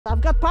I've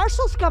got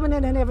parcels coming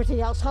in and everything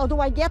else. How do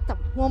I get them?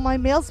 Well, my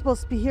mail's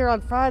supposed to be here on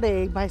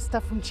Friday, my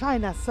stuff from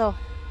China, so...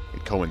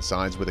 It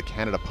coincides with a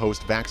Canada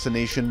Post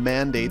vaccination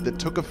mandate that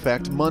took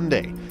effect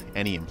Monday.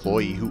 Any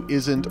employee who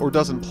isn't or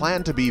doesn't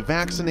plan to be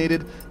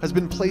vaccinated has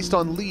been placed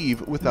on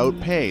leave without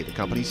pay, the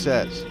company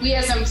says. We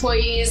as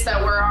employees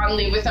that were on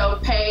leave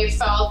without pay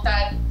felt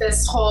that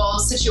this whole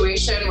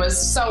situation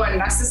was so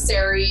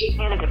unnecessary.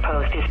 Canada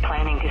Post is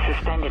planning to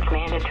suspend its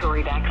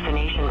mandatory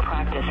vaccination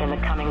practice in the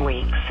coming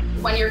weeks.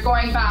 When you're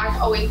going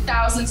back owing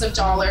thousands of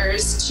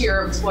dollars to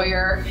your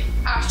employer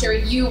after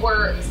you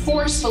were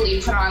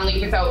forcefully put on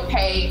leave without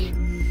pay.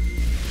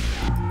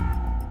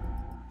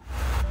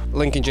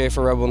 Lincoln J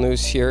for Rebel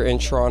News here in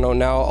Toronto.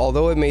 Now,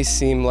 although it may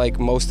seem like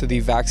most of the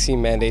vaccine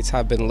mandates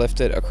have been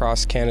lifted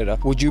across Canada,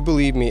 would you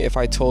believe me if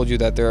I told you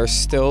that there are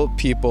still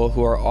people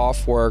who are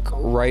off work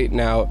right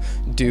now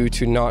due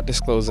to not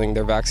disclosing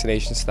their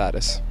vaccination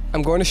status?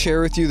 I'm going to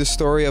share with you the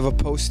story of a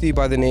postie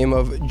by the name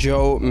of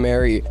Joe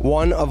Mary,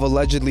 one of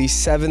allegedly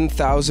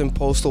 7,000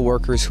 postal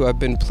workers who have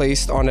been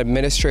placed on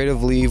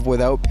administrative leave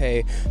without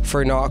pay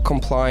for not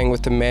complying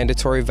with the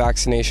mandatory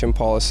vaccination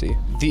policy.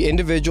 The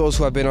individuals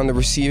who have been on the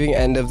receiving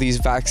end of these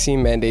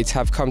vaccine mandates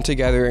have come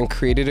together and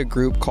created a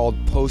group called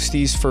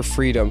Posties for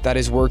Freedom that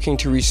is working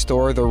to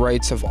restore the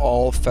rights of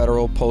all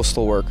federal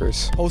postal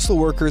workers. Postal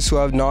workers who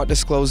have not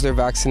disclosed their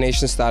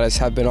vaccination status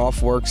have been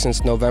off work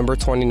since November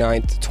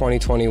 29th,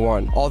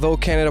 2021. Although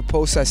Canada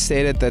Post has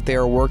stated that they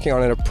are working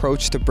on an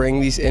approach to bring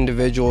these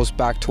individuals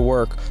back to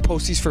work,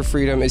 Posties for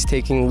Freedom is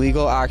taking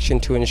legal action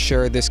to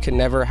ensure this can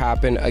never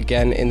happen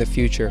again in the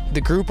future.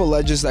 The group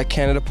alleges that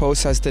Canada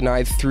Post has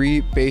denied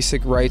three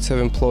basic rights of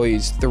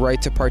employees: the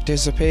right to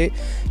participate,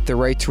 the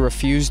right to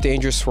refuse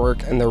dangerous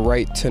work, and the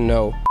right to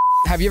know.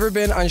 Have you ever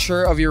been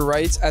unsure of your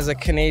rights as a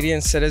Canadian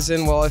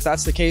citizen? Well, if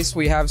that's the case,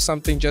 we have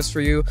something just for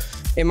you.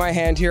 In my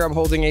hand here, I'm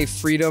holding a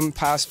Freedom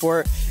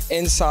Passport.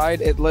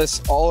 Inside, it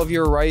lists all of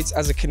your rights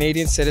as a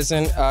Canadian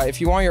citizen.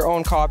 If you want your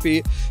own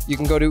copy, you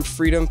can go to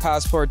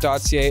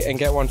freedompassport.ca and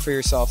get one for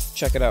yourself.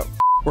 Check it out.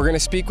 We're going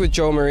to speak with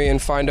Joe Marie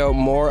and find out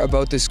more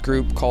about this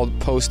group called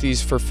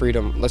Posties for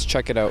Freedom. Let's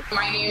check it out.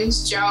 My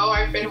name's Joe.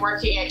 I've been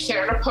working at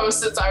Canada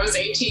Post since I was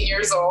 18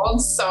 years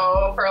old,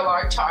 so for a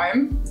long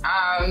time.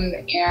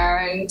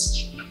 And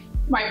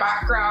my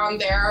background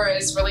there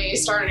is really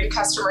started in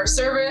customer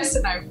service,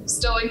 and I'm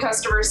still in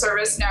customer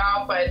service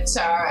now, but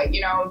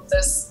you know,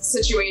 this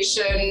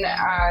situation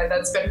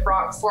that's been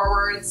brought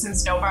forward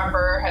since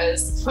November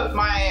has put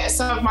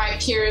some of my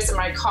peers and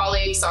my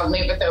colleagues on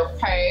leave without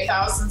pay,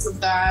 thousands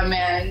of them,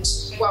 and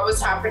what was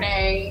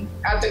happening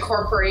at the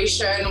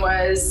corporation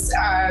was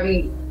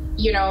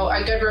you know,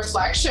 a good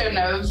reflection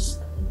of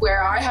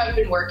where I have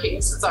been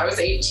working since I was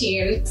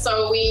 18.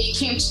 So we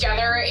came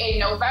together in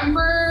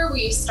November.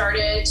 We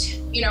started,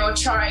 you know,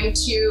 trying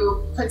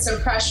to put some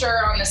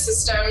pressure on the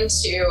system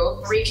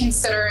to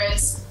reconsider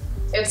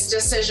its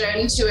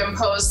decision to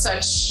impose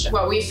such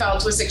what we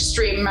felt was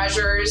extreme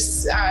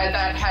measures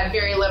that had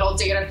very little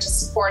data to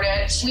support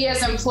it. We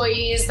as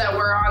employees that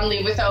were on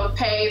leave without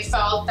pay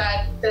felt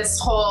that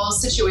this whole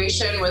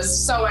situation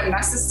was so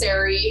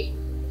unnecessary,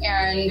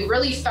 and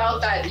really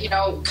felt that, you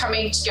know,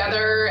 coming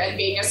together and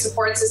being a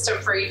support system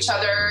for each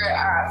other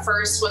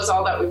first was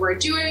all that we were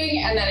doing,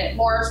 and then it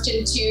morphed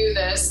into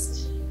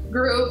this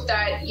group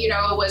that, you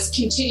know, was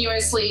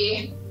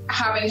continuously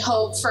having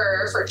hope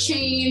for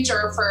change,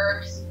 or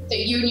for the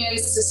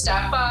unions to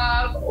step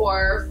up,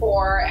 or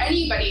for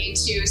anybody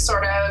to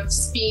sort of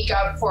speak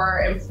up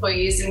for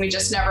employees, and we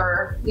just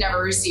never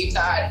received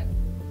that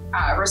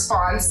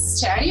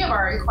response to any of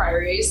our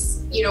inquiries.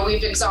 You know,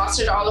 we've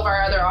exhausted all of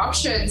our other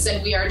options,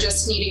 and we are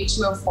just needing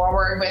to move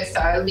forward with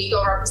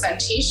legal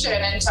representation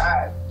and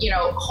to, you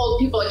know, hold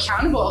people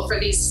accountable for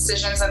these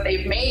decisions that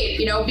they've made.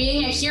 You know,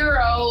 being a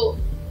hero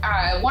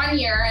 1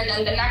 year and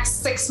then the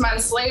next 6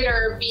 months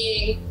later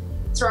being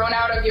thrown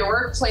out of your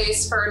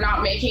workplace for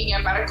not making a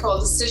medical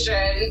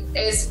decision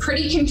is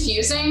pretty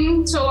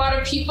confusing to a lot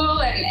of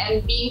people,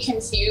 and being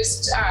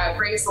confused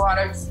brings a lot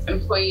of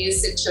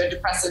employees into a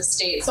depressive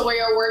state. So we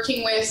are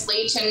working with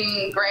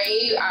Leighton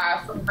Gray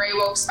from Gray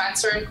Woke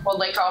Spencer in Cold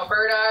Lake,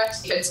 Alberta.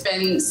 It's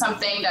been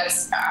something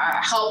that's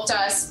helped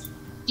us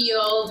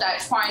feel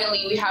that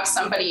finally we have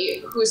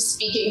somebody who's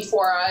speaking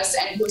for us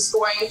and who's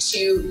going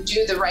to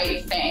do the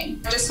right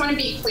thing. I just want to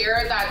be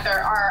clear that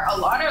there are a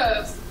lot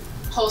of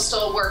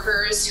postal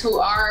workers who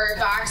are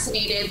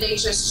vaccinated. They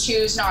just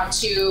choose not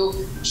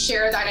to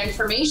share that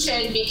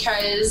information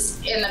because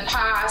in the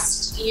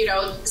past, you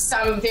know,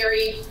 some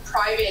very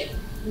private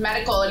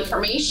medical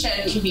information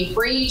can be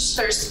breached.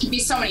 There can be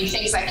so many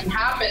things that can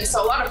happen.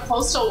 So a lot of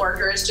postal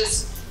workers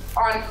just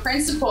on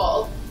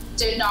principle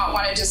did not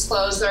want to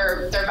disclose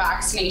their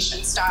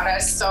vaccination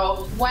status.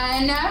 So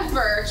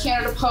whenever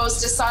Canada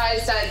Post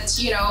decides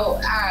that, you know,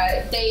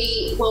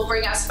 they will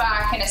bring us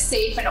back in a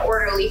safe and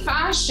orderly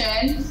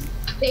fashion,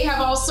 they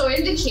have also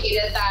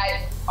indicated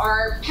that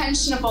our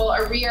pensionable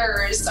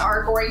arrears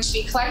are going to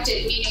be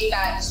collected, meaning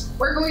that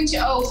we're going to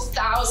owe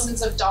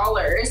thousands of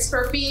dollars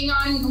for being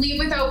on leave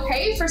without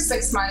pay for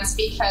 6 months,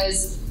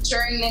 because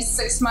during this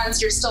 6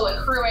 months, you're still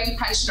accruing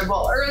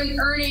pensionable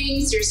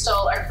earnings, you're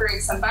still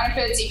accruing some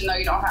benefits, even though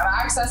you don't have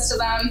access to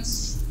them.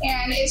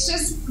 And it's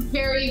just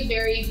very,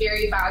 very,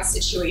 very bad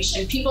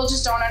situation. People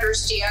just don't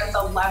understand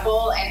the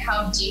level and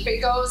how deep it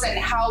goes and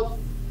how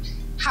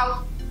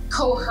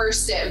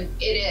coercive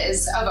it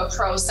is of a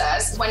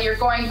process when you're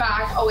going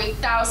back owing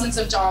thousands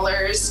of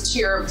dollars to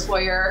your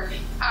employer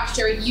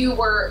after you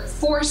were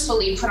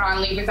forcefully put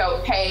on leave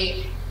without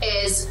pay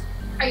is,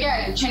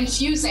 again,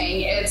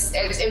 confusing.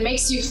 It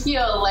makes you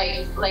feel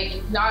like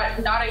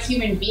not a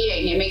human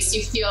being. It makes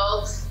you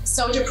feel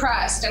so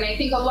depressed. And I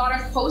think a lot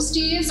of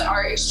posties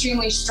are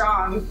extremely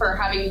strong for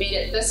having made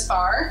it this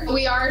far.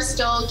 We are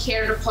still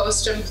Canada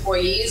Post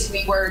employees.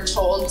 We were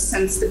told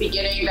since the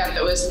beginning that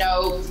there was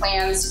no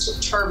plans to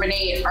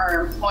terminate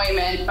our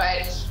employment,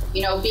 but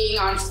being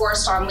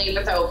forced on leave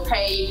without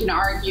pay, you can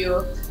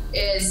argue,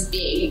 is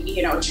being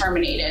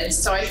terminated.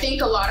 So I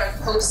think a lot of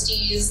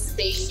posties,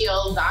 they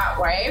feel that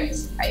way.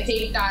 I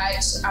think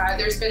that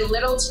there's been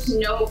little to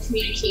no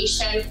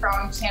communication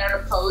from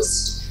Canada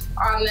Post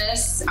on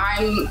this.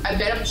 I'm a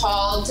bit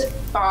appalled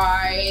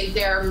by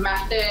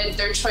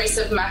their choice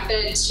of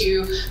method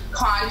to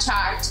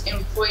contact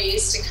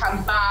employees to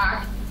come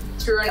back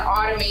through an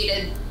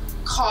automated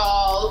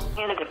call.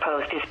 Canada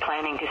Post is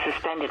planning to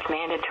suspend its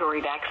mandatory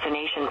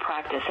vaccination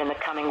practice in the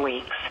coming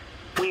weeks.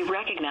 We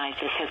recognize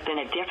this has been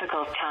a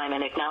difficult time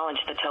and acknowledge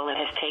the toll it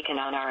has taken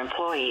on our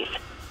employees.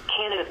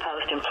 Canada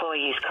Post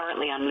employees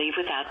currently on leave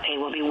without pay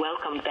will be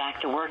welcomed back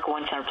to work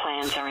once our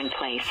plans are in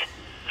place.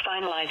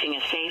 Finalizing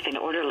a safe and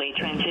orderly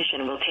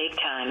transition will take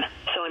time,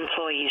 so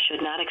employees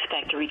should not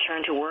expect to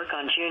return to work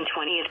on June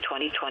 20th,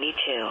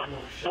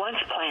 2022. Once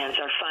plans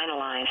are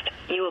finalized,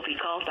 you will be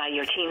called by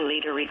your team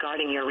leader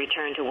regarding your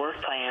return to work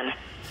plan.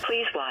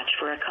 Please watch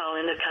for a call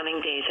in the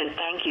coming days, and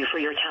thank you for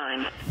your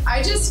time.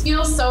 I just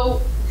feel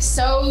so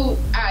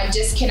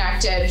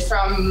disconnected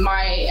from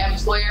my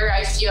employer.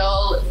 I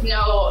feel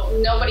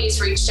nobody's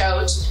reached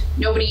out.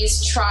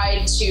 Nobody's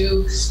tried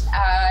to,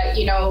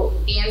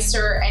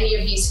 answer any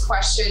of these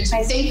questions.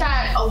 I think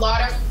that a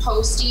lot of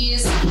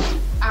posties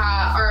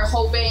are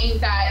hoping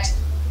that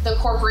the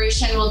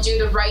corporation will do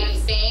the right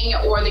thing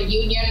or the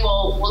union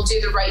will do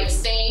the right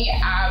thing.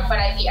 But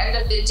at the end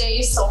of the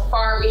day, so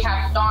far, we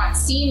have not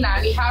seen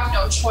that. We have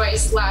no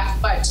choice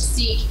left but to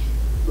seek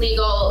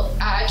legal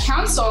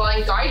counsel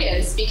and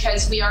guidance,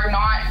 because we are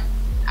not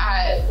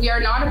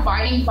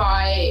abiding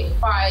by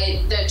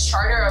the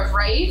Charter of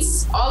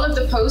Rights. All of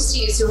the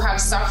posties who have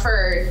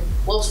suffered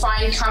will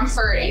find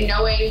comfort in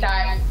knowing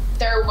that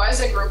there was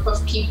a group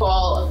of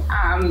people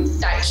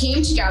that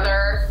came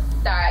together,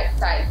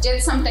 that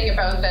did something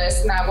about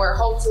this, and that were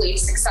hopefully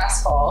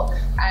successful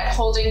at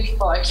holding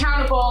people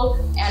accountable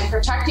and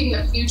protecting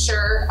the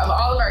future of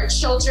all of our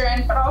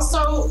children, but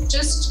also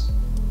just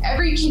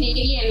every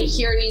Canadian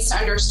here needs to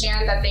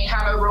understand that they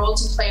have a role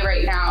to play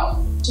right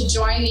now to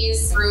join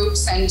these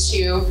groups and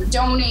to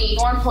donate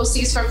more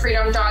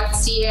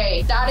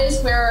postiesforfreedom.ca. That is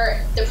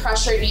where the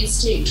pressure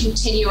needs to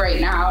continue right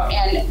now.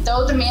 And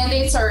though the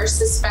mandates are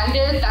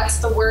suspended, that's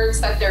the words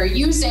that they're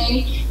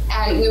using.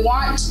 And we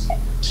want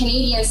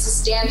Canadians to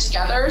stand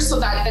together so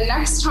that the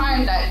next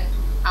time that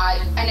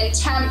an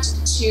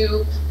attempt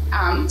to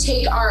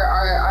take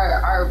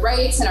our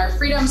rights and our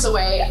freedoms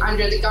away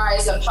under the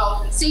guise of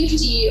health and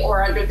safety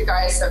or under the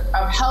guise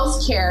of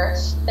health care,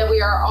 that we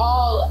are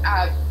all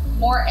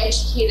more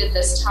educated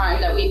this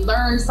time, that we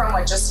learn from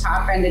what just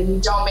happened and we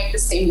don't make the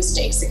same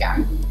mistakes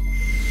again.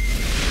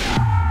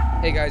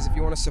 Hey guys, if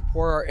you want to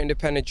support our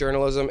independent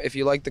journalism, if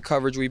you like the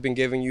coverage we've been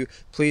giving you,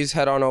 please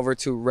head on over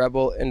to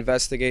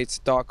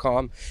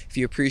rebelinvestigates.com. If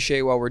you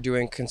appreciate what we're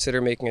doing,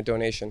 consider making a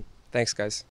donation. Thanks guys.